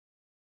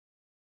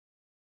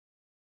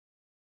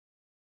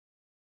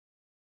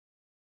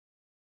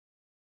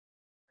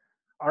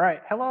All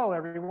right, hello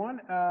everyone.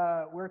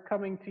 We're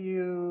coming to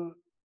you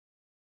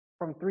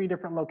from 3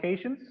 different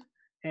locations,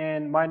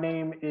 and my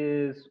name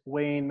is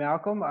Wayne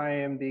Malcolm. I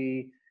am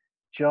the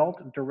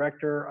JALT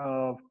Director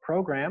of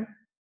Program,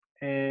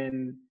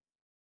 and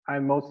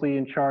I'm mostly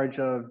in charge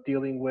of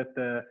dealing with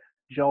the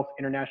JALT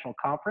International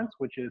Conference,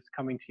 which is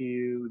coming to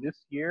you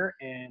this year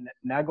in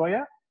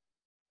Nagoya,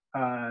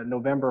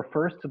 November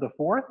 1st to the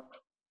 4th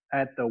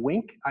at the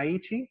WINC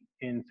Aichi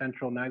in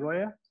central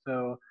Nagoya.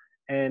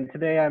 And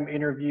today I'm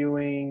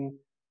interviewing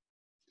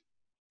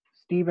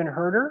Stephen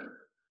Herder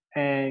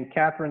and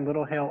Catherine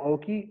Littlehale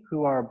Oki,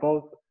 who are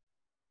both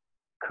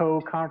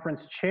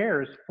co-conference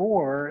chairs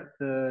for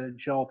the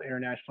JALT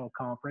International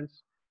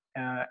Conference.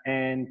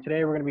 And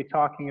today we're going to be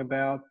talking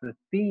about the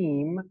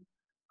theme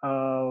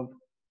of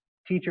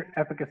Teacher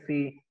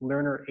Efficacy,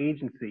 Learner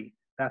Agency.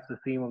 That's the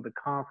theme of the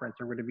conference.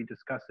 We're going to be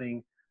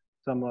discussing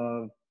some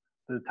of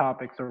the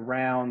topics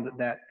around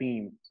that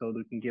theme so that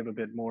we can give a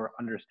bit more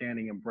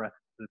understanding and breadth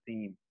to the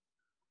theme.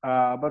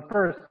 But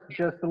first,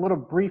 just a little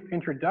brief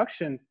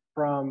introduction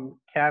from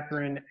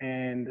Catherine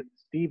and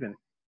Stephen.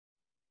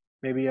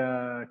 Maybe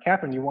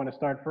Catherine, you want to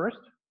start first?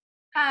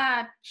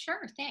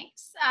 Sure,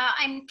 thanks.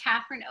 I'm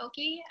Catherine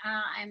Oki.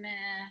 I'm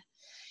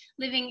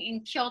living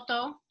in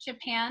Kyoto,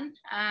 Japan,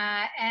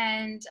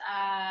 and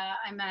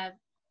I'm an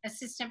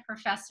assistant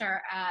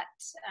professor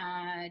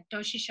at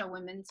Doshisha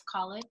Women's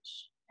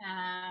College,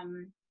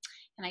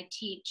 and I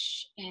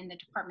teach in the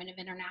Department of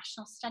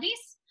International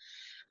Studies.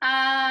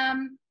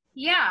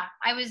 Yeah,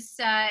 I was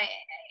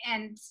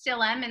and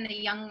still am in the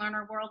young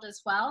learner world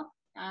as well,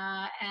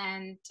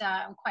 and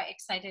I'm quite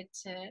excited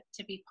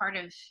to be part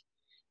of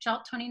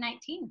JALT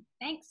 2019.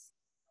 Thanks.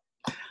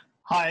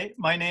 Hi,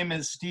 my name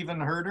is Stephen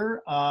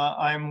Herder.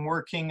 I'm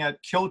working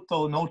at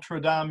Kyoto Notre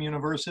Dame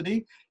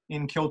University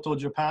in Kyoto,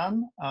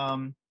 Japan.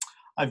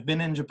 I've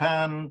been in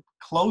Japan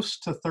close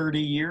to 30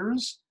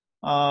 years.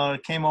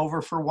 Came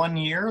over for 1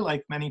 year,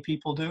 like many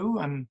people do,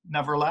 and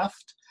never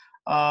left.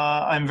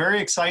 I'm very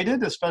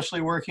excited,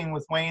 especially working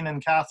with Wayne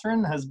and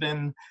Catherine has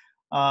been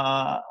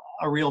a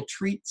real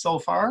treat so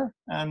far,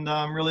 and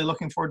I'm really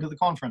looking forward to the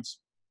conference.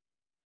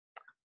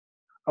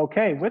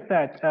 Okay, with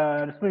that,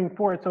 just moving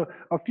forward, so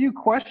a few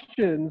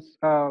questions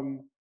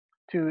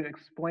to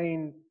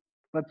explain,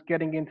 let's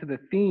getting into the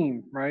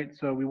theme, right?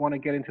 So we want to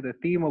get into the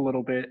theme a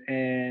little bit,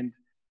 and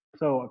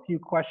so a few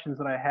questions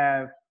that I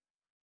have,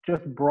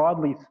 just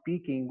broadly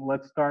speaking,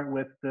 let's start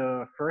with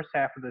the first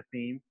half of the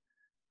theme.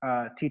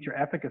 Teacher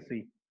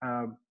efficacy.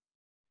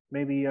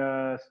 Maybe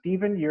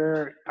Stephen,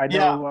 I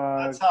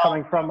know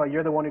coming from,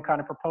 you're the one who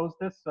kind of proposed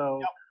this, so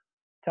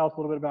tell us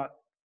a little bit about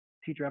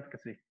teacher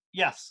efficacy.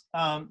 Yes,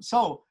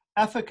 so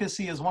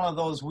efficacy is one of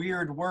those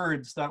weird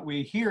words that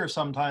we hear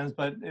sometimes,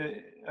 but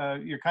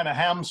you're kind of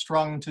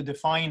hamstrung to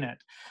define it.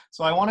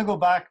 So I want to go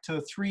back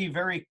to 3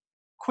 very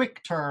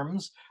quick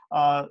terms: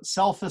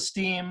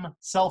 self-esteem,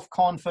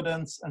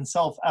 self-confidence, and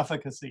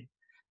self-efficacy.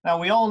 Now,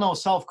 we all know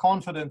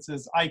self-confidence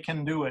is, I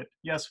can do it.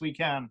 Yes, we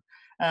can.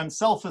 And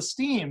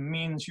self-esteem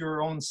means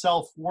your own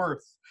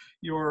self-worth,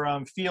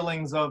 your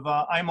feelings of,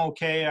 I'm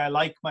okay, I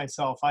like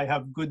myself, I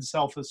have good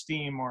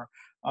self-esteem, or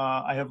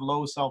I have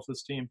low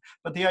self-esteem.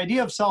 But the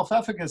idea of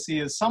self-efficacy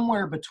is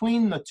somewhere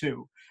between the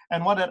two.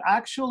 And what it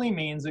actually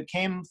means, it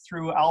came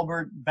through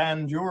Albert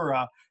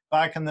Bandura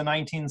back in the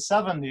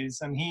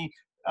 1970s, and he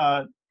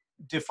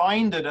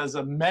defined it as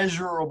a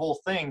measurable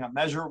thing, a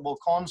measurable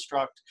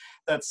construct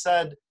that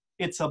said,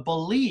 it's a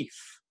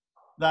belief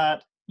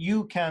that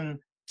you can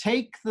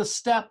take the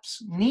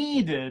steps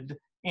needed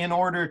in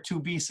order to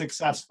be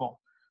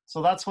successful.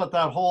 So that's what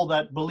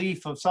that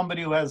belief of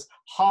somebody who has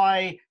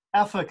high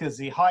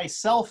efficacy, high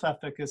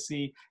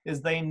self-efficacy,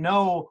 is they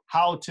know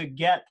how to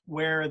get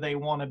where they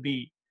want to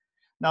be.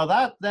 Now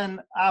that then,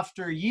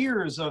 after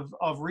years of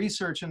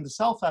research into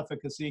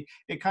self-efficacy,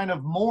 it kind of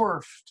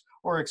morphed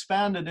or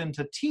expanded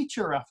into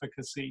teacher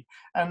efficacy.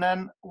 And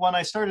then when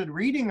I started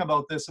reading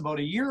about this about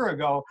a year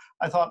ago,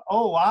 I thought,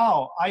 oh,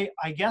 wow,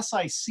 I guess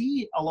I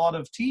see a lot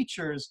of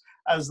teachers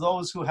as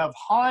those who have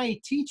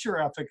high teacher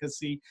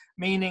efficacy,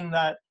 meaning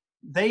that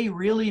they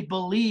really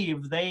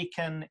believe they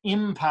can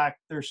impact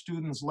their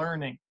students'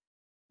 learning.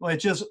 Well, it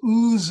just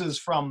oozes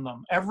from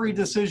them. Every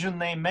decision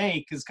they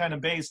make is kind of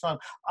based on,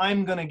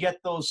 I'm going to get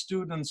those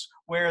students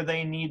where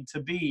they need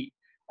to be.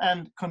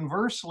 And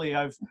conversely,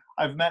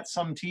 I've met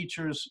some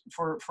teachers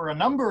for a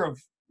number of,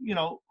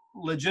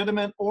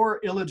 legitimate or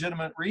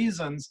illegitimate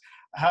reasons,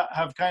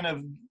 have kind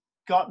of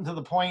gotten to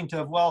the point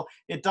of, well,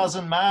 it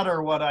doesn't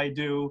matter what I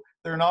do,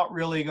 they're not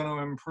really going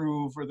to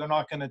improve, or they're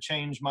not going to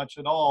change much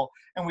at all.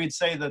 And we'd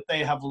say that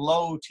they have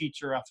low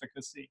teacher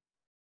efficacy.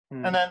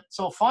 And then,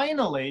 so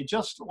finally,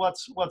 just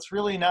what's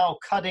really now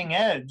cutting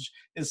edge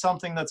is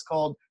something that's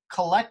called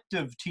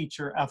collective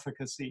teacher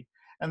efficacy.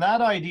 And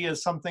that idea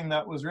is something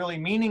that was really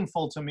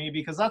meaningful to me,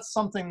 because that's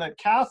something that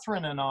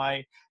Catherine and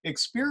I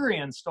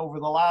experienced over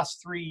the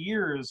last 3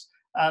 years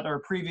at our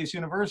previous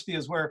university,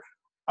 is where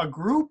a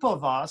group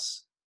of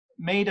us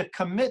made a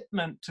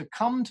commitment to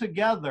come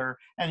together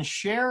and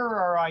share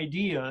our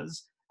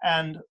ideas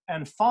and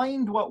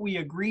find what we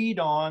agreed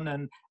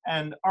on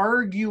and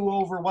argue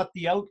over what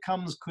the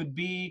outcomes could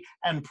be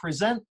and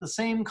present the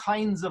same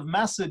kinds of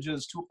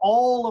messages to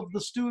all of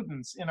the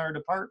students in our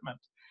department.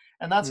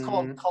 And that's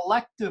called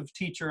collective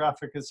teacher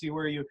efficacy,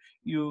 where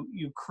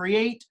you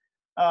create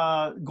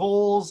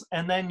goals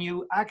and then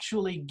you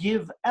actually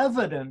give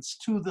evidence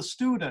to the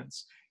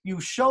students. You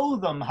show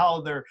them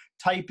how their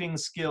typing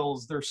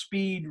skills, their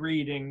speed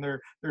reading, their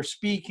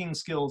speaking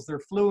skills, their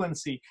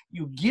fluency.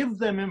 You give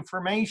them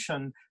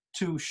information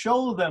to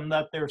show them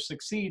that they're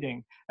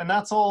succeeding. And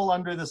that's all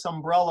under this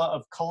umbrella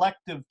of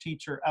collective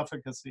teacher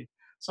efficacy.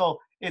 So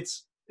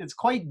it's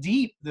quite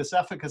deep, this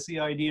efficacy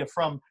idea,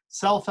 from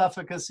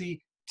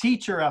self-efficacy,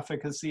 teacher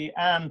efficacy,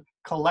 and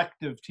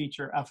collective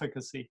teacher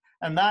efficacy.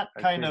 And that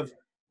kind of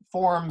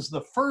forms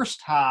the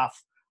first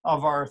half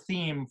of our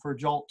theme for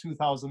JALT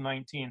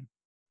 2019.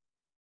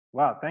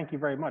 Wow, thank you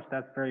very much.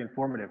 That's very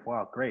informative.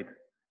 Wow, great.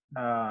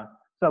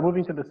 So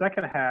moving to the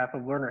second half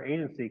of learner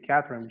agency,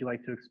 Catherine, would you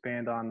like to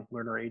expand on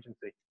learner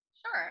agency?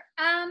 Sure.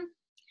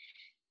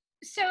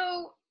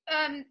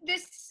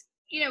 This,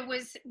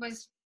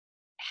 was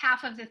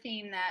half of the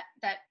theme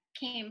that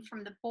came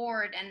from the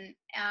board, and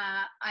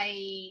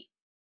I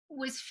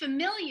was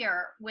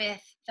familiar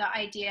with the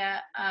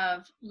idea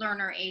of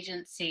learner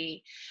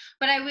agency,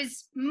 but I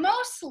was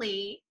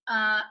mostly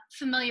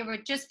familiar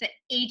with just the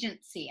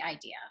agency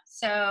idea.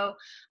 So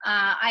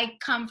I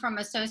come from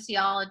a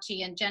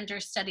sociology and gender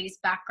studies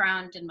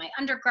background in my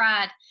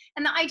undergrad,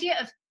 and the idea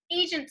of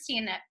agency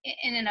in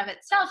and of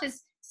itself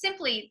is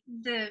simply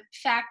the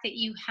fact that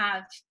you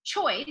have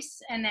choice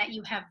and that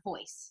you have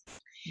voice.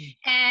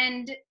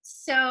 And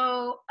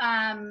so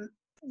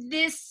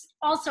this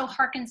also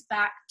harkens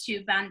back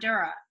to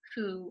Bandura,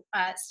 who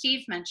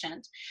Steve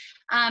mentioned.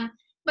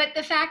 But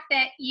the fact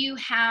that you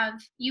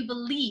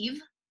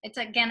believe, it's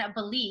again a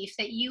belief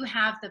that you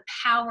have the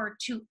power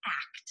to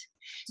act.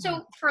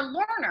 So for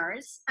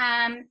learners,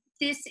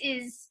 this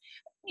is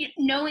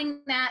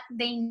knowing that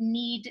they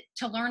need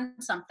to learn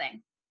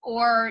something,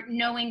 or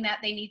knowing that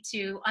they need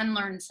to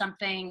unlearn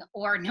something,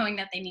 or knowing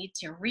that they need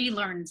to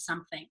relearn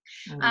something.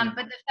 But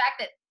the fact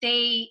that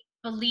they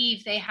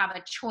believe they have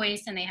a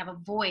choice and they have a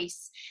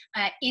voice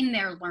in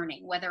their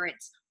learning, whether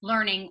it's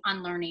learning,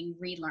 unlearning,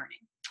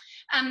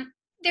 relearning.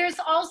 There's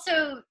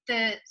also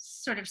the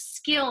sort of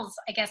skills,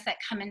 I guess, that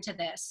come into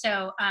this.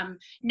 So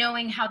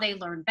knowing how they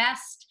learn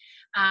best,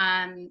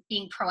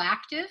 being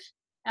proactive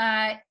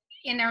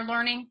in their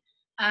learning,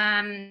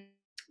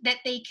 that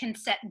they can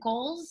set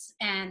goals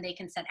and they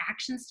can set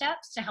action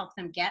steps to help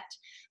them get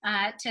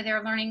to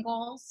their learning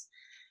goals.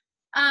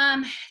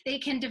 They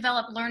can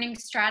develop learning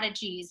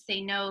strategies. They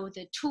know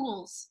the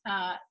tools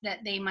that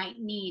they might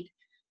need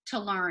to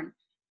learn.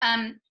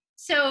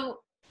 So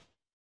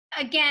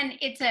again,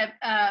 it's a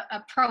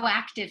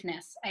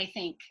proactiveness, I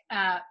think,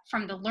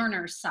 from the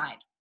learner's side.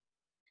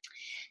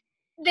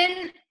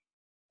 Then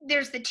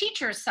there's the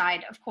teacher's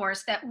side, of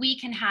course, that we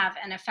can have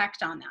an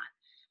effect on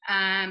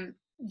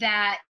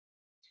that.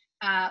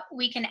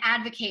 We can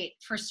advocate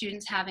for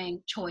students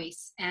having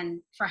choice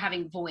and for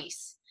having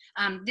voice.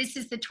 This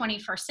is the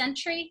 21st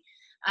century.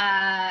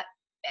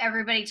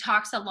 Everybody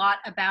talks a lot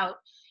about,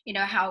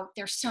 how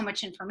there's so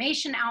much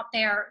information out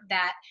there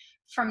that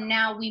from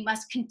now we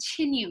must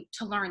continue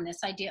to learn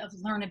this idea of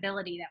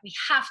learnability, that we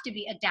have to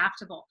be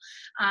adaptable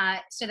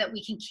so that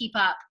we can keep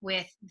up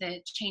with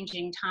the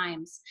changing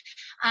times.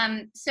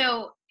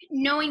 So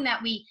knowing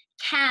that we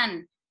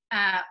can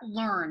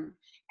learn,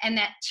 and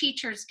that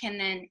teachers can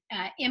then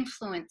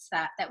influence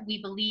that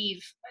we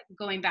believe,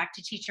 going back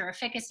to teacher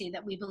efficacy,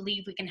 that we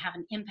believe we can have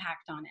an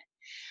impact on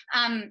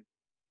it.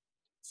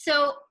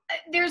 So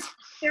there's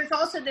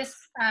also this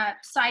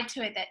side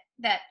to it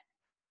that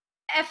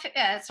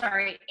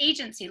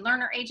agency,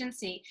 learner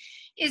agency,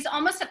 is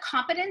almost a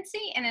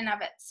competency in and of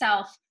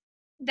itself,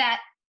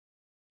 that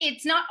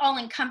it's not all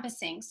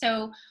encompassing.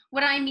 So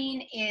what I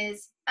mean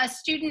is a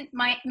student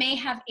may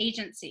have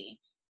agency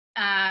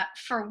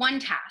for one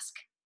task,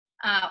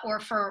 or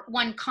for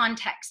one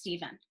context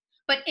even.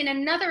 But in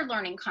another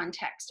learning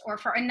context or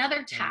for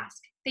another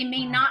task, they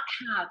may not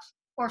have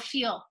or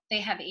feel they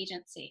have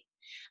agency.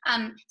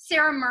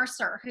 Sarah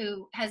Mercer,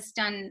 who has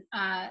done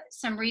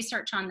some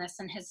research on this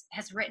and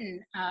has written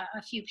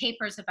a few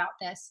papers about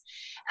this,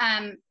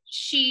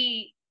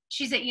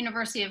 she's at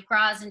University of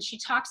Graz, and she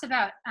talks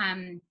about,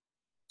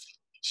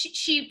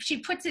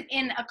 she puts it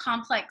in a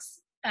complex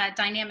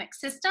dynamic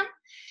system,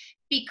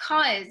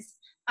 because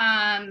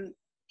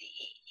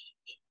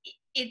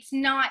it's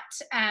not,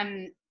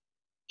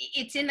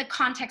 it's in the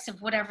context of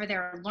whatever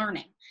they're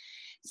learning.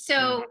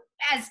 So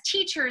as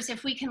teachers,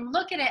 if we can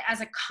look at it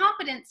as a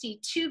competency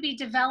to be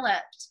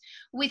developed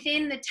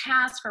within the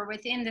task or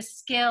within the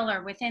skill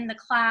or within the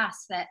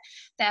class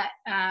that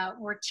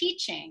we're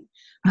teaching,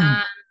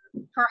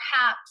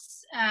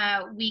 perhaps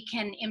we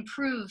can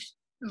improve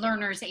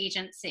learners'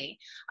 agency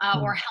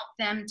or help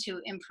them to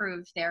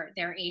improve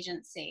their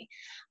agency.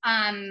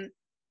 And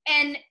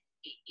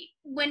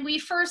when we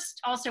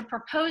first also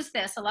proposed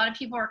this, a lot of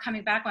people are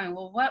coming back going,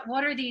 well,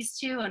 what are these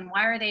two and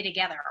why are they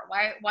together?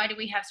 Why do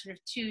we have sort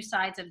of two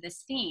sides of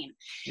this theme?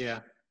 Yeah.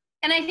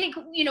 And I think,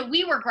 you know,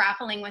 we were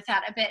grappling with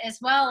that a bit as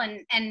well.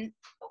 And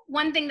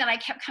one thing that I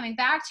kept coming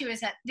back to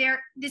is that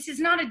this is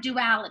not a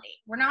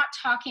duality. We're not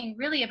talking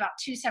really about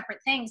two separate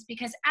things,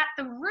 because at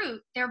the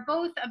root, they're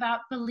both about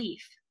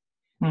belief.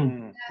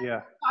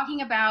 Yeah.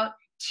 Talking about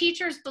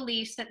teachers'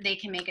 beliefs that they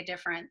can make a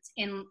difference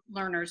in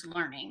learners'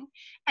 learning,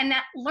 and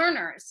that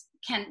learners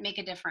can make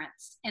a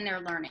difference in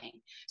their learning,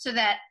 so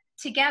that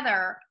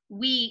together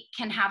we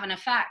can have an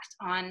effect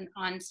on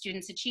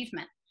students'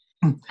 achievement.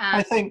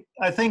 I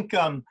think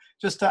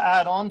just to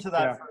add on to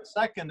that Yeah. for a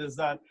second is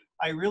that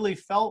I really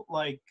felt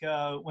like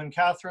when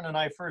Catherine and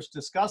I first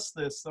discussed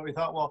this, that we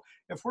thought, well,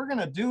 if we're going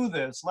to do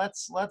this,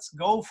 let's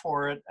go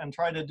for it and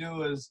try to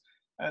do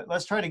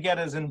let's try to get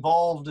as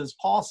involved as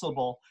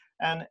possible.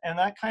 And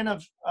that kind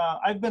of,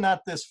 I've been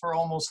at this for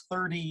almost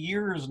 30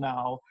 years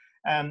now,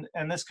 and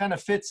this kind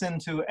of fits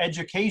into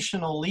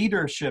educational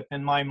leadership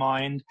in my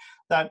mind,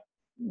 that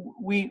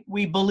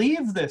we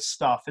believe this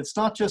stuff. It's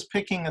not just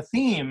picking a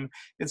theme.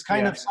 It's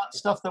kind of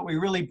stuff that we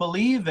really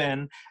believe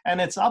in, and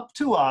it's up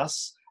to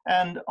us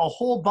and a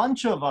whole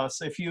bunch of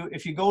us. If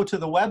you go to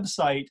the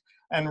website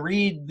and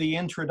read the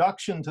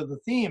introduction to the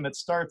theme, it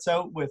starts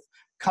out with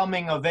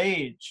coming of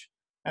age,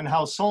 and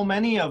how so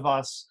many of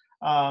us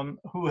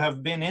who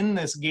have been in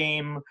this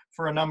game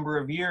for a number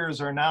of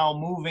years are now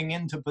moving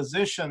into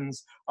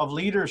positions of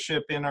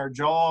leadership in our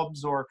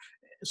jobs, or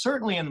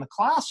certainly in the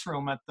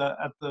classroom at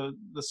the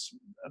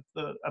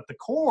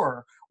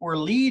core. We're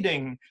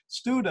leading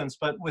students,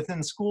 but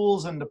within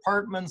schools and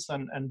departments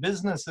and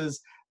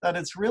businesses, that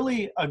it's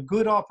really a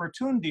good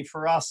opportunity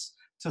for us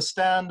to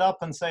stand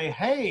up and say,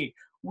 hey,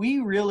 we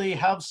really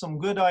have some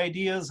good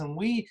ideas, and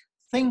we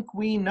think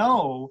we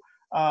know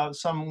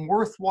some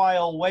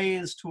worthwhile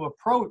ways to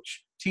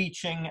approach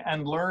teaching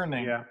and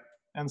learning. Yeah.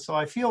 And so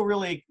I feel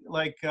really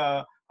like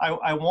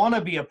I want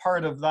to be a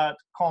part of that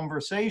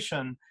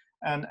conversation,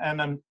 and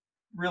I'm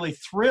really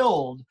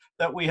thrilled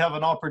that we have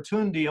an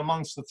opportunity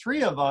amongst the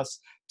three of us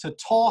to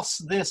toss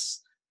this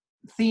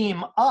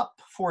theme up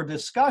for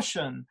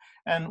discussion.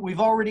 And we've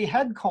already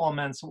had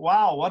comments,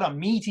 wow, what a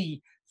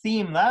meaty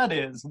theme that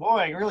is. Boy,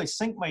 I really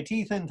sink my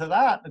teeth into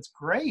that. It's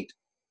great.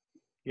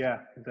 Yeah,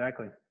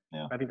 exactly.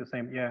 Yeah. I think the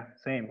same. Yeah,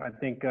 same. I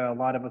think a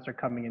lot of us are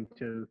coming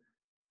into,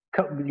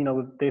 you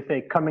know, they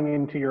say coming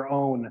into your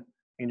own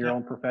in your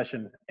own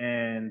profession,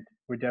 and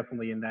we're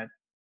definitely in that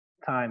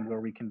time where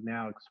we can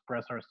now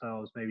express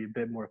ourselves maybe a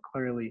bit more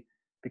clearly,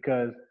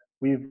 because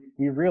we've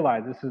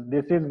realized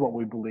this is what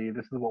we believe,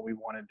 this is what we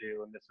want to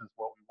do, and this is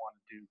what we want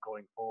to do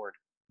going forward.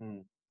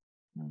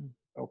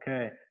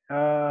 Okay.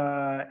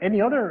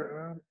 Any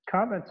other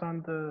comments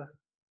on the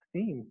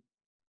theme?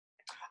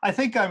 I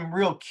think I'm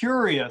real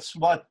curious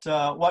what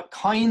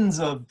kinds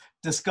of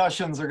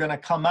discussions are going to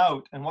come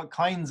out, and what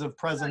kinds of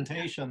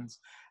presentations.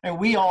 And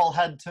we all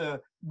had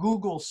to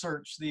Google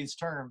search these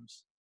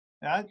terms.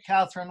 Yeah,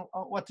 Catherine,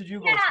 what did you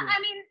go through? Yeah,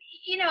 I mean,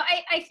 you know,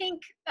 I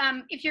think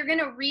if you're going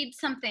to read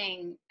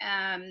something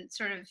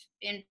sort of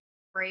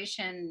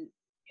inspiration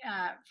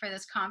for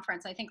this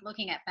conference, I think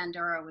looking at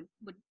Bandura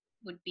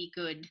would be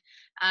good.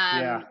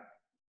 Yeah.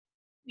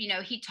 You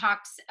know, he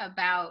talks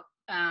about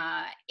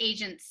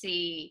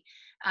agency.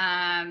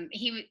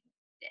 He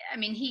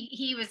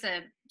was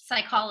a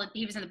psychologist.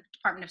 He was in the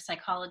Department of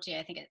Psychology,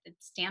 I think, at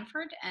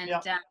Stanford,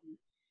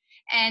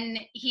 and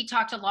he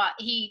talked a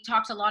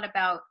lot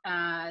about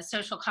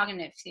social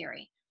cognitive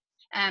theory.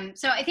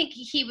 So I think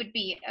he would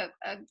be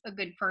a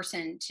good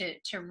person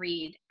to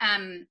read.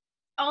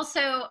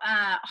 Also,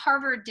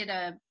 Harvard did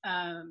a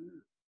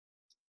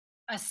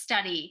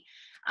study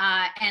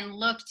and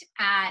looked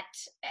at,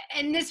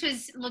 and this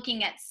was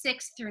looking at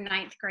 6th through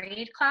 9th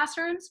grade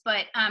classrooms,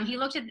 but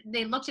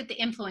they looked at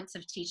the influence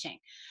of teaching.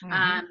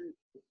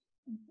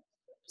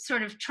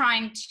 Sort of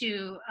trying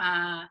to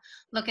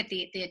look at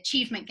the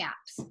achievement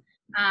gaps.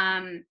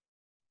 And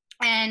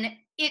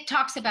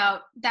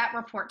that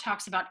report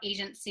talks about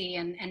agency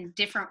and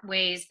different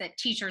ways that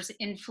teachers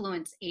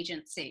influence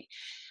agency.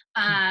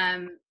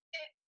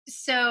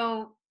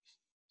 So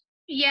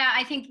yeah,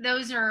 I think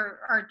those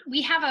are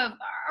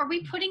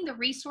we putting the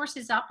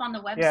resources up on the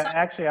website? Yeah,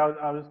 actually,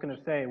 I was going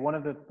to say, one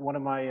of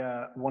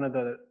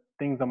the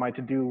things on my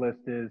to-do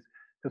list is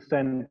to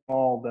send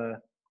all the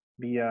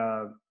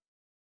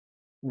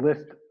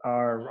list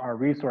our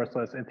resource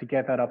list, and to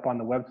get that up on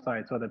the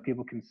website so that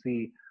people can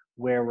see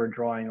where we're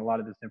drawing a lot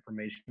of this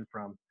information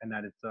from, and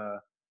that it's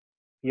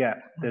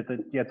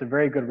it's a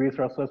very good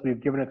resource list.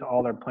 We've given it to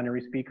all our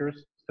plenary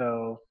speakers,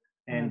 so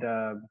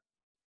I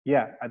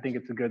think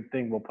it's a good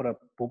thing. We'll put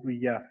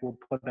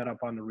that up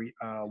on the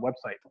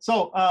website.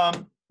 So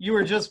you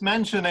were just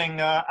mentioning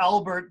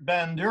Albert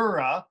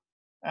Bandura,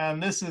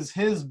 and this is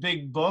his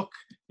big book.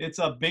 It's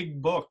a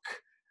big book,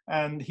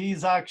 and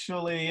he's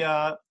actually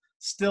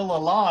still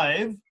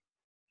alive.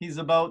 He's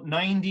about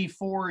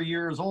 94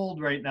 years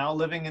old right now,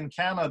 living in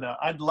Canada.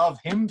 I'd love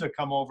him to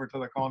come over to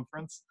the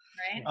conference.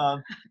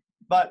 Right.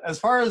 But as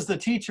far as the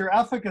teacher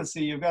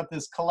efficacy, you've got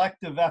this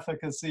collective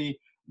efficacy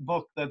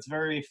book that's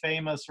very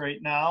famous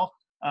right now.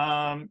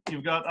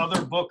 You've got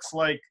other books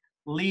like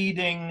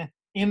Leading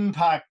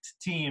Impact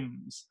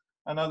Teams,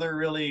 another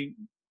really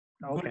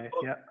good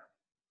book.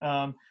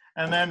 Yeah.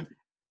 And then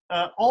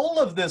all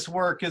of this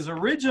work is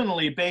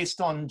originally based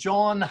on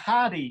John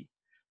Hattie,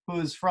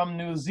 who's from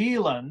New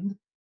Zealand.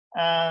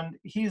 And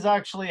he's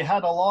actually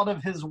had a lot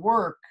of his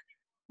work,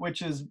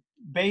 which is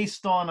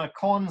based on a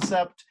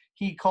concept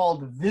he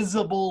called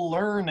visible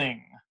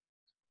learning,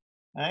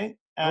 right?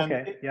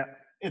 And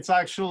it's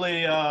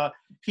actually,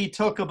 he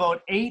took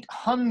about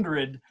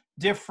 800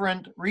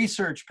 different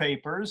research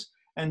papers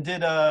and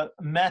did a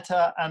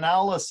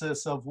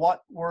meta-analysis of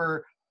what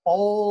were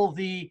all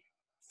the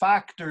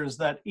factors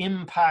that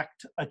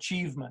impact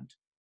achievement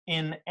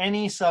in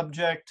any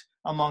subject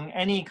among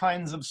any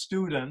kinds of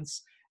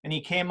students. And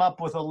he came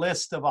up with a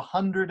list of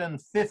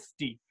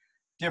 150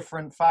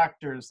 different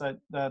factors that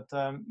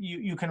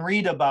you can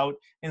read about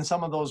in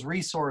some of those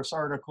resource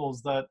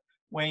articles that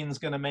Wayne's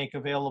going to make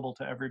available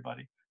to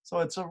everybody. So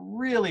it's a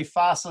really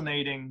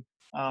fascinating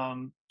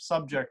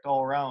subject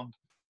all around.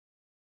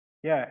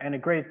 Yeah, and a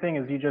great thing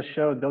is you just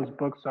showed those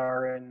books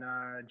are in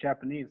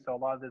Japanese, so a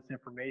lot of this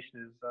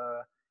information is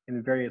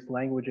in various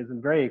languages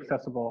and very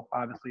accessible,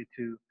 obviously,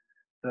 to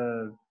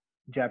the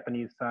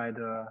Japanese side,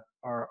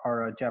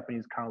 our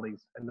Japanese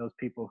colleagues and those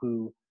people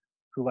who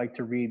like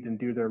to read and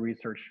do their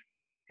research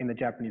in the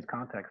Japanese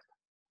context.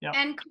 Yeah.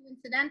 And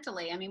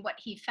coincidentally, I mean, what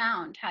he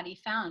found,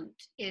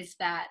 is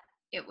that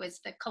it was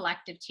the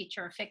collective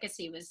teacher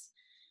efficacy was,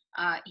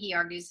 he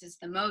argues, is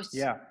the most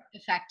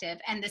effective.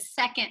 And the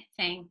second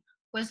thing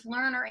was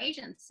learner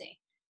agency.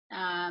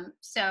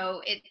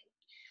 So it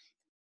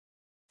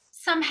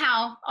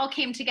somehow all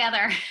came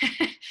together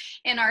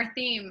in our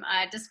theme,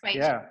 despite.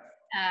 Yeah.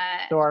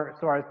 So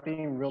our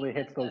theme really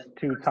hits those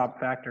two top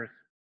factors.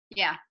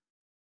 Yeah.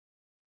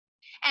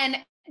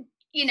 And,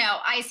 you know,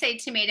 I say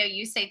tomato,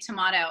 you say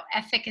tomato,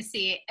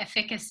 efficacy.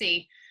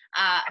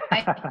 I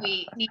think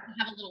we need to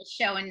have a little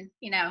show and,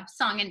 you know,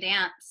 song and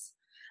dance,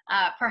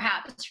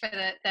 perhaps for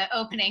the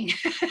opening.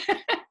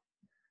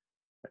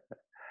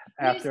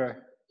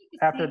 After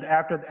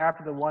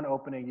the one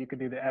opening, you could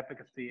do the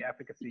efficacy.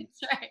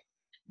 That's right.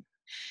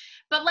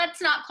 But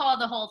let's not call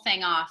the whole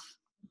thing off.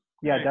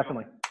 Yeah,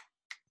 definitely.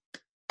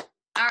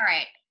 All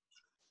right.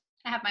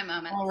 I have my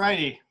moment. All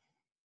righty.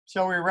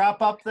 Shall we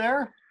wrap up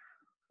there?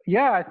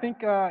 Yeah, I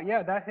think,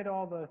 that hit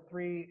all the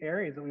three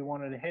areas that we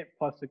wanted to hit.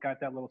 Plus it got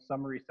that little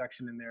summary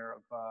section in there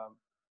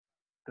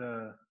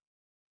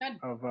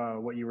of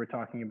what you were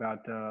talking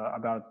about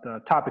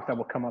the topics that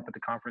will come up at the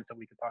conference that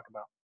we could talk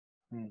about.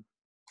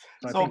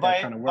 So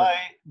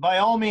by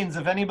all means,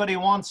 if anybody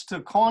wants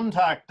to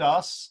contact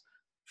us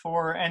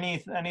for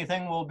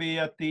anything, we'll be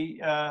at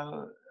the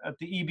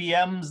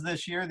EBMs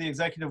this year, the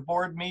executive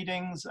board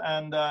meetings,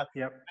 and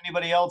if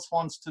anybody else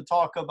wants to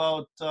talk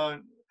about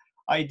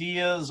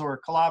ideas or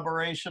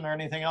collaboration or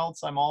anything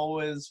else, I'm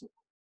always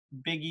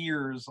big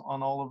ears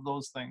on all of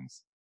those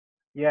things.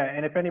 Yeah,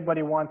 and if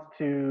anybody wants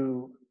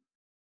to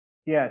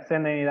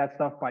send any of that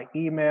stuff by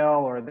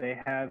email, or they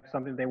have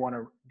something they want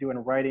to do in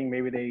writing,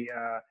 maybe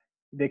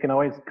they can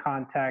always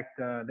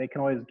they can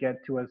always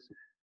get to us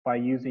by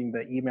using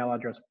the email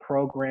address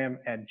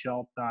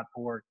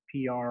program@jalt.org,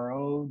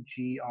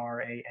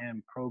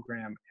 program,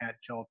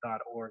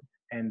 program@jalt.org,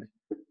 and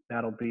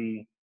that'll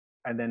be,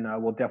 and then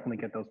we'll definitely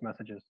get those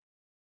messages.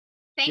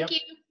 Thank you.